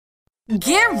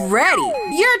Get ready.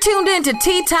 You're tuned in to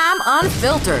Tea Time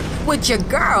Unfiltered with your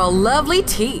girl,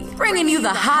 Lovelyti, bringing you the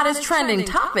hottest trending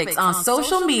topics on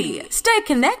social media. Stay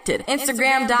connected.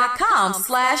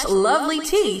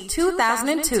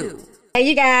 Instagram.com/Lovelyti2002. Hey,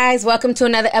 you guys. Welcome to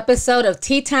another episode of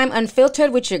Tea Time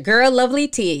Unfiltered with your girl,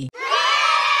 Lovelyti.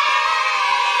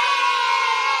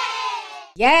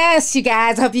 Yes, you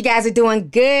guys. I hope you guys are doing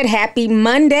good. Happy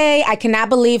Monday. I cannot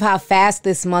believe how fast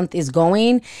this month is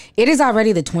going. It is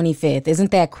already the 25th.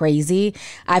 Isn't that crazy?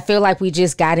 I feel like we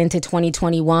just got into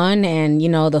 2021 and,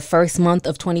 the first month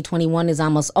of 2021 is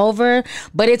almost over.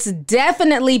 But it's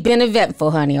definitely been eventful,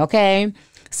 honey, okay?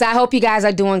 So I hope you guys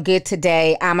are doing good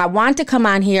today. I want to come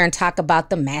on here and talk about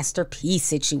the Master P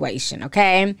situation,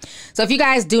 okay? So if you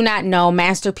guys do not know,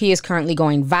 Master P is currently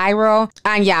going viral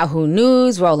on Yahoo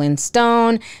News, Rolling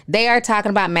Stone. They are talking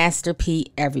about Master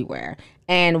P everywhere.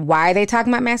 And why are they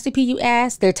talking about Master P, you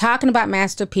ask? They're talking about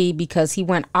Master P because he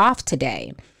went off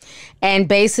today. And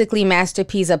basically, Master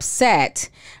P's upset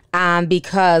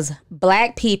because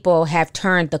Black people have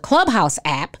turned the Clubhouse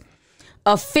app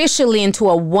officially into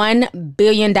a $1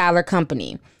 billion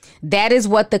company. That is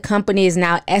what the company is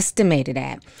now estimated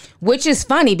at, which is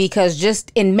funny because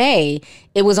just in May,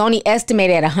 it was only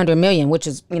estimated at 100 million, which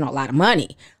is, a lot of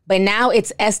money. But now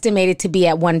it's estimated to be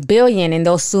at 1 billion and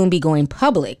they'll soon be going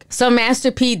public. So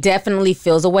Master P definitely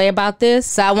feels a way about this.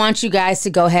 So I want you guys to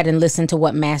go ahead and listen to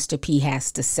what Master P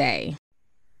has to say.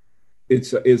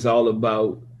 It's all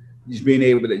about just being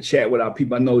able to chat with our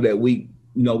people. I know that we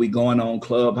going on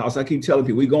Clubhouse. I keep telling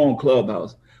people, we go on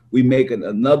Clubhouse. We making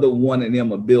another one of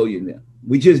them a billionaire.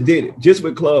 We just did it, just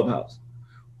with Clubhouse.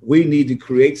 We need to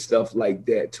create stuff like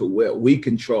that to where we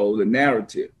control the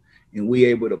narrative and we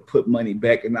able to put money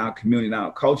back in our community and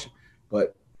our culture.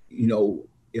 But,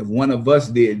 if one of us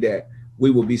did that,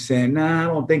 we would be saying, nah, I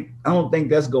don't think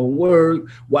that's going to work.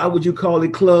 Why would you call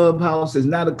it Clubhouse? It's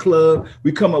not a club.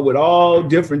 We come up with all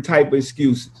different type of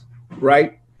excuses,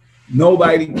 right?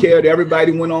 Nobody cared.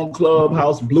 Everybody went on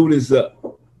Clubhouse, blew this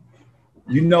up.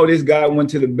 This guy went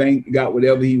to the bank, got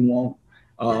whatever he want.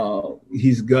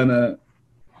 He's gonna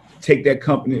take that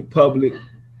company public.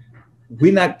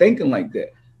 We're not thinking like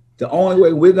that. The only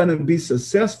way we're gonna be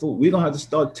successful, we're gonna have to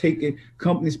start taking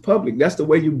companies public. That's the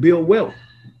way you build wealth.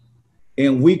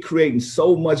 And we creating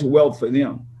so much wealth for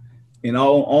them. And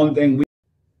only thing we.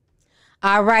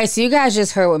 All right, so you guys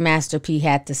just heard what Master P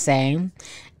had to say.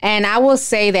 And I will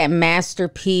say that Master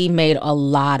P made a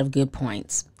lot of good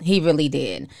points. He really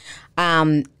did.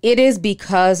 It is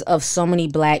because of so many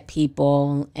Black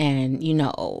people and,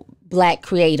 Black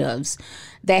creatives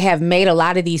that have made a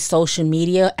lot of these social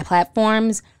media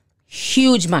platforms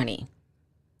huge money.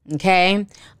 Okay.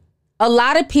 A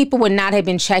lot of people would not have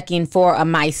been checking for a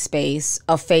MySpace,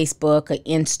 a Facebook, a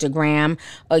Instagram,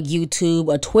 a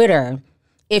YouTube, a Twitter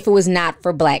if it was not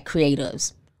for Black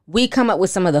creatives. We come up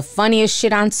with some of the funniest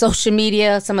shit on social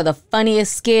media, some of the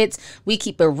funniest skits. We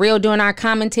keep it real during our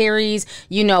commentaries.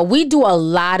 We do a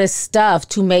lot of stuff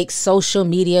to make social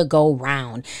media go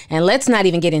round. And let's not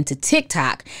even get into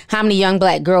TikTok. How many young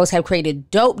Black girls have created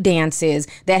dope dances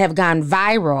that have gone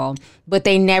viral, but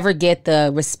they never get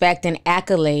the respect and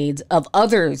accolades of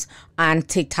others on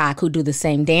TikTok who do the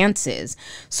same dances.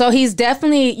 So he's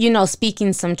definitely,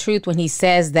 speaking some truth when he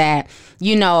says that,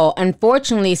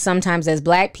 unfortunately, sometimes as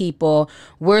Black people,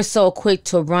 we're so quick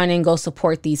to run and go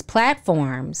support these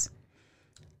platforms.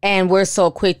 And we're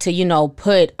so quick to,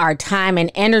 put our time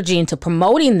and energy into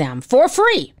promoting them for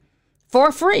free.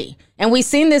 And we've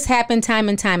seen this happen time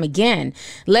and time again.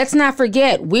 Let's not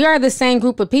forget, we are the same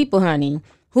group of people, honey,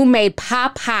 who made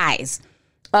Popeyes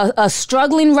a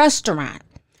struggling restaurant.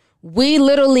 We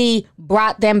literally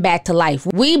brought them back to life.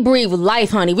 We breathed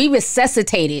life, honey. We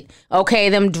resuscitated,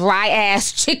 them dry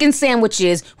ass chicken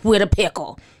sandwiches with a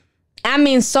pickle. I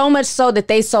mean, so much so that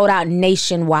they sold out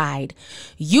nationwide.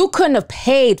 You couldn't have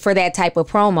paid for that type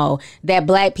of promo that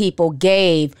Black people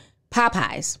gave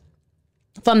Popeyes.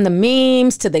 From the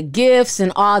memes to the gifts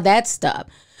and all that stuff.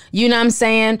 You know what I'm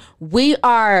saying? We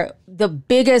are the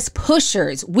biggest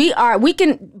pushers.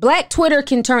 Black Twitter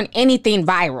can turn anything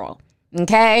viral.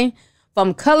 Okay?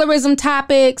 From colorism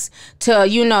topics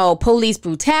to, police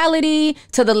brutality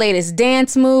to the latest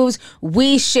dance moves,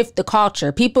 we shift the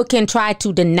culture. People can try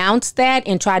to denounce that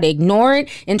and try to ignore it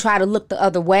and try to look the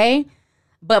other way.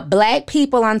 But Black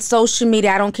people on social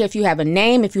media, I don't care if you have a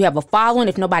name, if you have a following,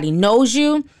 if nobody knows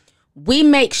you, we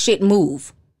make shit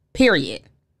move, period.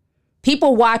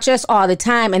 People watch us all the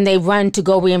time and they run to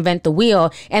go reinvent the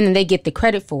wheel and then they get the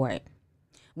credit for it.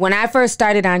 When I first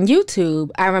started on YouTube,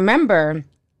 I remember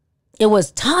it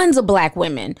was tons of Black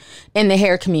women in the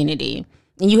hair community.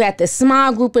 And you had this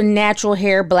small group of natural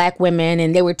hair black women,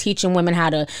 and they were teaching women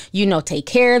how to, take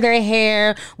care of their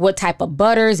hair, what type of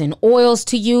butters and oils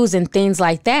to use and things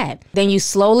like that. Then you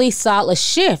slowly saw a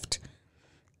shift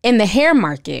in the hair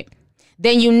market.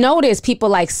 Then you notice people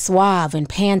like Suave and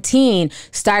Pantene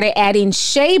started adding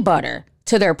shea butter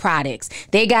to their products.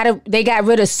 They got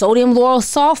rid of sodium lauryl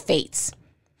sulfates.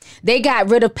 They got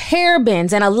rid of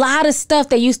parabens and a lot of stuff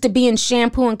that used to be in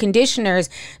shampoo and conditioners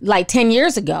like 10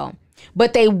 years ago.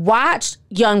 But they watched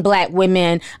young black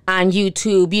women on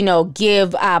YouTube,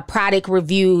 give product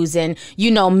reviews and,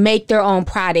 make their own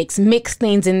products, mix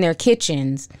things in their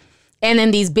kitchens. And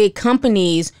then these big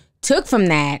companies took from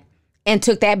that and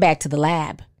took that back to the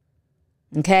lab.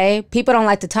 Okay? People don't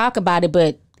like to talk about it,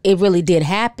 but it really did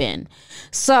happen.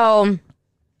 So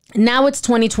now it's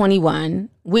 2021.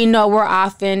 We know we're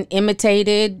often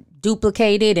imitated,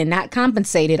 duplicated, and not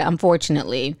compensated,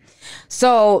 unfortunately.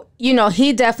 So,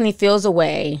 he definitely feels a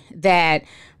way that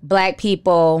black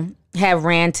people have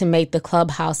ran to make the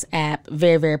Clubhouse app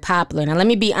very, very popular. Now, let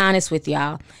me be honest with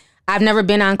y'all. I've never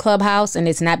been on Clubhouse, and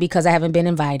it's not because I haven't been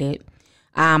invited.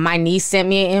 My niece sent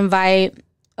me an invite.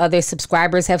 Other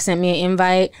subscribers have sent me an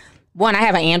invite. One, I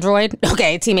have an Android.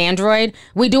 Okay, Team Android.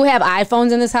 We do have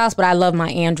iPhones in this house, but I love my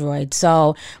Android.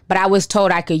 But I was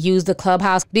told I could use the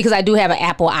Clubhouse because I do have an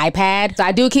Apple iPad. So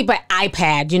I do keep an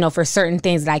iPad, for certain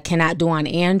things that I cannot do on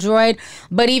Android.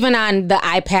 But even on the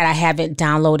iPad, I haven't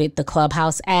downloaded the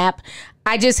Clubhouse app.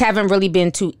 I just haven't really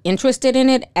been too interested in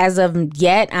it as of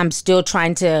yet. I'm still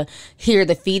trying to hear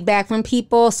the feedback from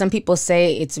people. Some people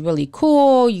say it's really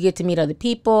cool. You get to meet other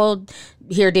people,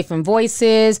 hear different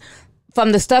voices.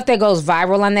 From the stuff that goes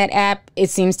viral on that app, it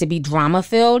seems to be drama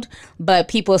filled, but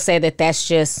people say that that's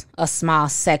just a small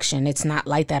section. It's not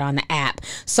like that on the app.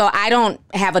 So I don't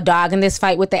have a dog in this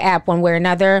fight with the app one way or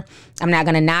another. I'm not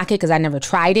going to knock it because I never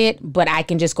tried it, but I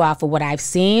can just go off of what I've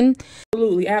seen.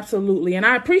 Absolutely, absolutely. And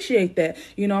I appreciate that.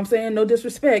 You know what I'm saying? No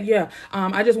disrespect. Yeah.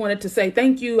 I just wanted to say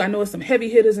thank you. I know it's some heavy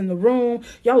hitters in the room.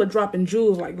 Y'all are dropping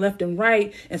jewels like left and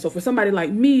right. And so for somebody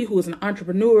like me, who is an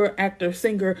entrepreneur, actor,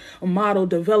 singer, model,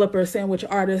 developer, sandwich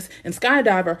artist, and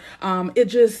skydiver,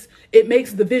 it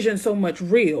makes the vision so much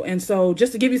real. And so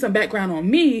just to give you some background on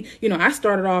me, I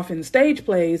started off in stage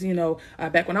plays,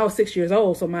 back when I was 6 years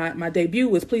old. So my debut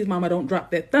was Please Mama Don't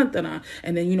Drop That Thun-thun-na.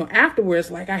 And then,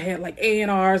 afterwards, like I had like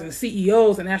A&Rs and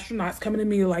CEOs and astronauts coming to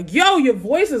me like, yo, your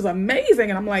voice is amazing.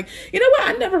 And I'm like, you know what?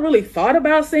 I never really thought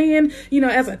about singing,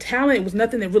 as a talent. It was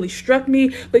nothing that really struck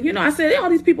me. But, I said, all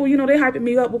these people, they hyping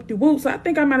me up, whoop-de-whoop. So I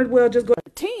think I might as well just go.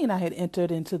 I had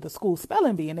entered into the school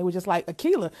spelling bee, and they were just like,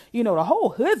 Akila, the whole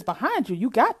hood's behind you. You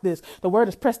got this. The word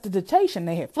is prestidigitation.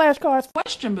 They had flashcards.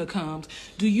 Question becomes,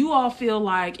 do you all feel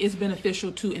like it's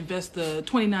beneficial to invest the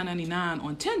 $29.99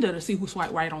 on Tinder to see who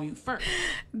swiped right on you first?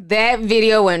 That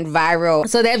video went viral.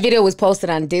 So that video was posted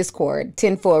on Discord.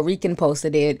 10-4 Rican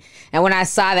posted it. And when I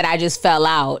saw that, I just fell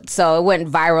out. So it went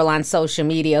viral on social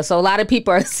media. So a lot of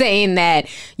people are saying that,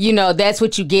 that's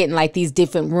what you get in like these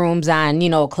different rooms on,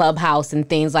 Clubhouse and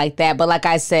things like that. But like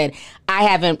I said, I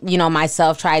haven't,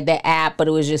 myself tried the app, but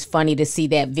it was just funny to see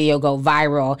that video go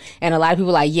viral. And a lot of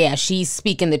people are like, yeah, she's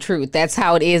speaking the truth. That's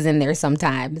how it is in there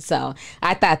sometimes. So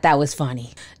I thought that was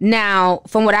funny. Now,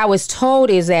 from what I was told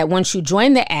is that once you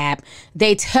join the app,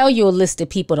 they tell you a list of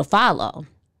people to follow.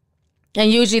 And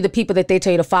usually the people that they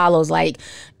tell you to follow is like,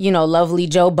 Lovely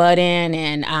Joe Budden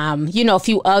and, a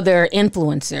few other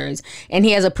influencers. And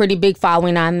he has a pretty big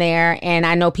following on there. And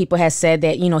I know people have said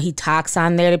that, he talks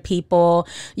on there to people.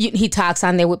 He talks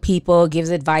on there with people,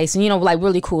 gives advice and, like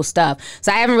really cool stuff.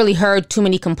 So I haven't really heard too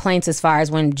many complaints as far as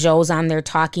when Joe's on there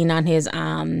talking on his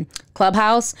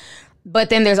Clubhouse. But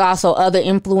then there's also other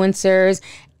influencers.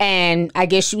 And I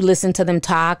guess you listen to them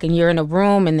talk and you're in a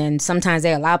room and then sometimes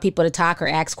they allow people to talk or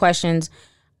ask questions.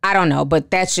 I don't know,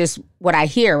 but that's just what I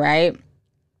hear, right?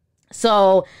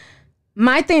 So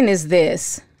my thing is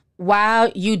this.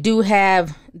 While you do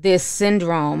have this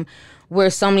syndrome where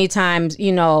so many times,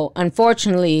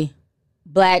 unfortunately,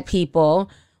 Black people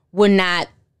would not,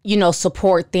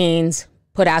 support things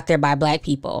put out there by Black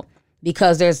people.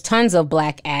 Because there's tons of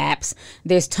Black apps,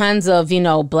 there's tons of,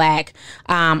 Black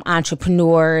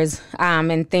entrepreneurs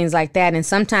and things like that. And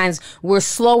sometimes we're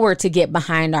slower to get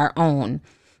behind our own.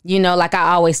 Like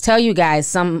I always tell you guys,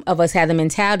 some of us have the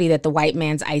mentality that the white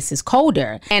man's ice is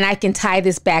colder. And I can tie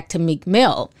this back to Meek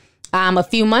Mill. A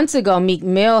few months ago, Meek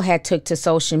Mill had took to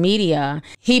social media.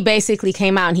 He basically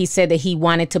came out and he said that he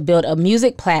wanted to build a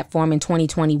music platform in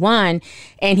 2021,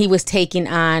 and he was taking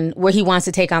on where he wants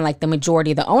to take on like the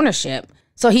majority of the ownership.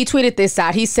 So he tweeted this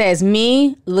out. He says,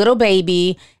 me, Lil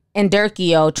Baby, and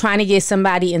Durkio trying to get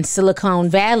somebody in Silicon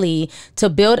Valley to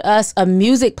build us a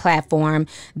music platform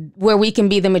where we can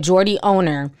be the majority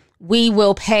owner. We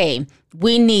will pay.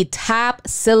 We need top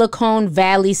Silicon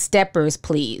Valley steppers,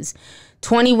 please.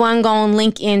 21 gonna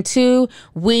link in too.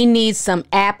 We need some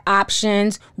app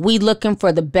options. We looking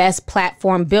for the best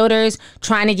platform builders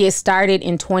trying to get started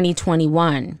in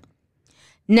 2021.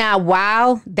 Now,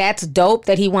 while that's dope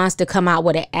that he wants to come out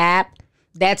with an app,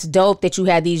 that's dope that you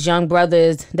have these young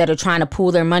brothers that are trying to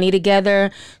pool their money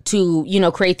together to, you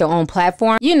know, create their own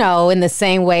platform. You know, in the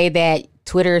same way that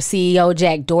Twitter CEO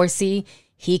Jack Dorsey,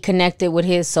 he connected with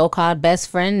his so-called best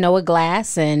friend, Noah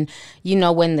Glass. And, you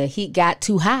know, when the heat got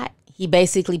too hot, he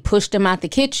basically pushed him out the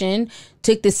kitchen,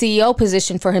 took the CEO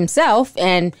position for himself.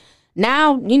 And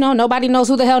now, you know, nobody knows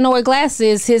who the hell Noah Glass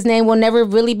is. His name will never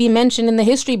really be mentioned in the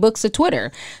history books of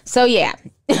Twitter. So, yeah,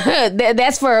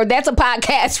 that's a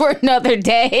podcast for another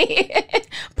day.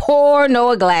 Poor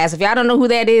Noah Glass. If y'all don't know who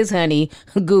that is, honey,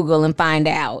 Google and find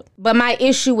out. But my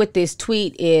issue with this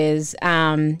tweet is,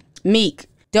 Meek,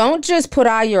 don't just put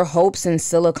all your hopes in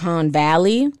Silicon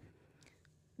Valley.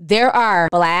 There are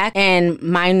Black and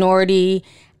minority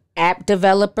app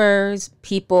developers,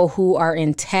 people who are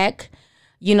in tech.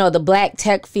 You know, the Black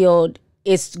tech field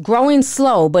is growing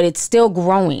slow, but it's still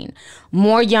growing.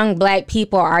 More young Black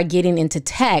people are getting into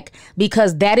tech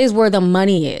because that is where the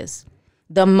money is.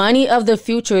 The money of the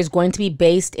future is going to be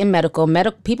based in medical.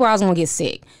 People are always going to get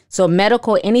sick. So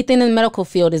medical, anything in the medical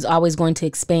field is always going to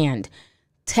expand.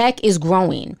 Tech is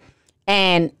growing.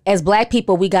 And as Black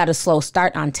people, we got a slow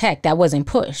start on tech. That wasn't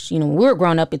pushed. You know, when we were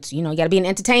growing up, it's, you know, you got to be in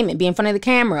entertainment, be in front of the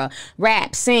camera,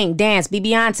 rap, sing, dance, be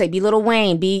Beyonce, be Lil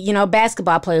Wayne, be, you know,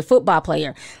 basketball player, football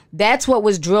player. That's what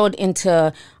was drilled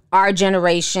into our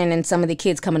generation and some of the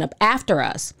kids coming up after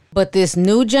us. But this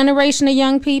new generation of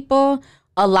young people,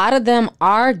 a lot of them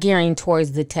are gearing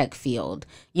towards the tech field.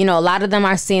 You know, a lot of them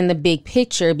are seeing the big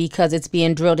picture because it's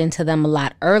being drilled into them a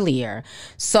lot earlier.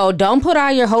 So don't put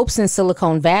all your hopes in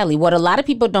Silicon Valley. What a lot of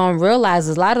people don't realize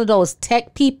is a lot of those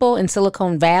tech people in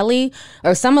Silicon Valley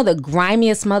are some of the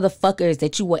grimiest motherfuckers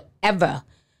that you will ever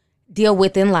deal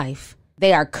with in life.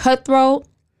 They are cutthroat,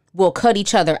 will cut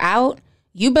each other out.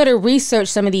 You better research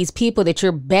some of these people that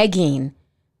you're begging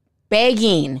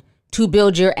to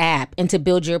build your app and to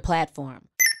build your platform.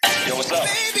 Yo, what's up?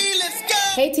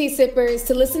 Hey, Tea Sippers.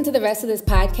 To listen to the rest of this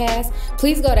podcast,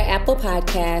 please go to Apple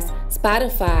Podcasts,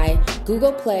 Spotify,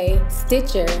 Google Play,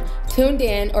 Stitcher,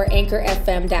 TuneIn, or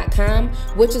AnchorFM.com,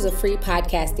 which is a free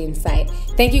podcasting site.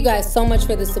 Thank you guys so much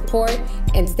for the support,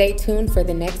 and stay tuned for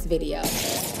the next video.